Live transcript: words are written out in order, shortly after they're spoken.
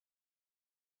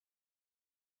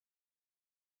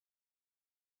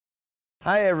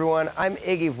Hi everyone, I'm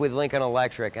Iggy with Lincoln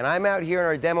Electric, and I'm out here in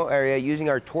our demo area using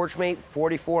our Torchmate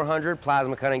 4400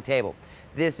 plasma cutting table.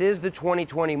 This is the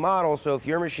 2020 model, so if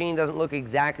your machine doesn't look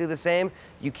exactly the same,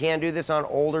 you can do this on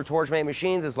older Torchmate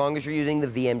machines as long as you're using the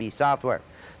VMD software.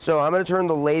 So I'm going to turn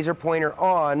the laser pointer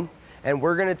on, and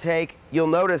we're going to take, you'll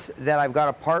notice that I've got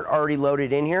a part already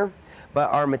loaded in here,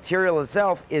 but our material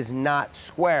itself is not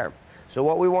square. So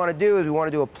what we want to do is we want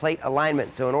to do a plate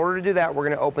alignment. So in order to do that, we're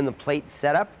going to open the plate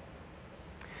setup.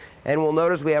 And we'll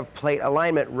notice we have plate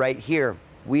alignment right here.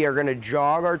 We are going to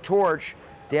jog our torch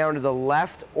down to the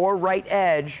left or right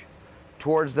edge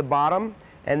towards the bottom,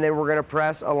 and then we're going to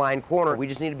press align corner. We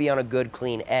just need to be on a good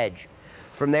clean edge.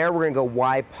 From there, we're going to go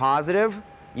Y positive.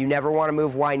 You never want to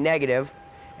move Y negative.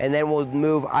 And then we'll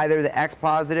move either the X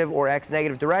positive or X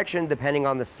negative direction depending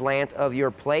on the slant of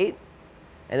your plate.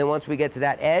 And then once we get to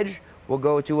that edge, we'll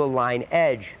go to align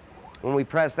edge. When we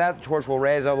press that, the torch will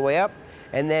raise all the way up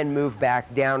and then move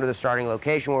back down to the starting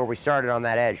location where we started on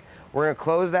that edge. We're going to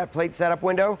close that plate setup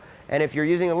window, and if you're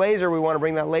using a laser, we want to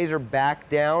bring that laser back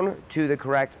down to the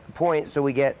correct point so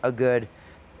we get a good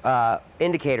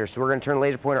indicator. So we're going to turn the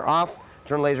laser pointer off,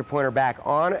 turn the laser pointer back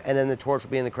on, and then the torch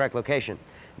will be in the correct location.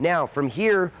 Now from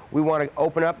here, we want to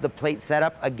open up the plate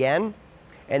setup again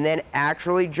and then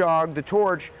actually jog the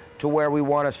torch to where we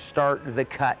want to start the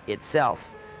cut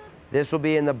itself. This will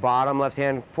be in the bottom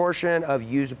left-hand portion of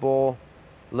usable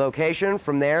location.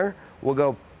 From there, we'll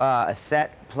go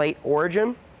set plate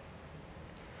origin.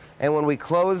 And when we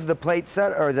close the plate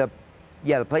set or the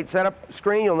plate setup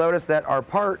screen, you'll notice that our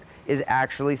part is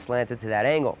actually slanted to that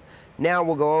angle. Now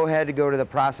we'll go ahead to go to the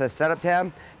process setup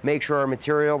tab, make sure our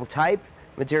material type,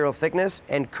 material thickness,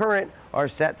 and current are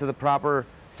set to the proper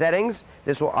settings.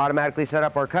 This will automatically set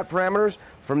up our cut parameters.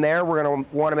 From there, we're going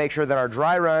to want to make sure that our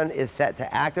dry run is set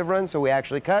to active run so we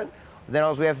actually cut. Then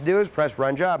all we have to do is press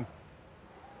run job.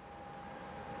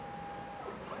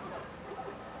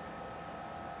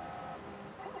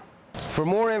 For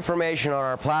more information on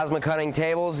our plasma cutting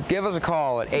tables, give us a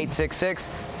call at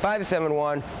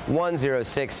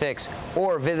 866-571-1066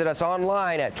 or visit us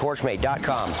online at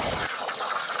torchmate.com.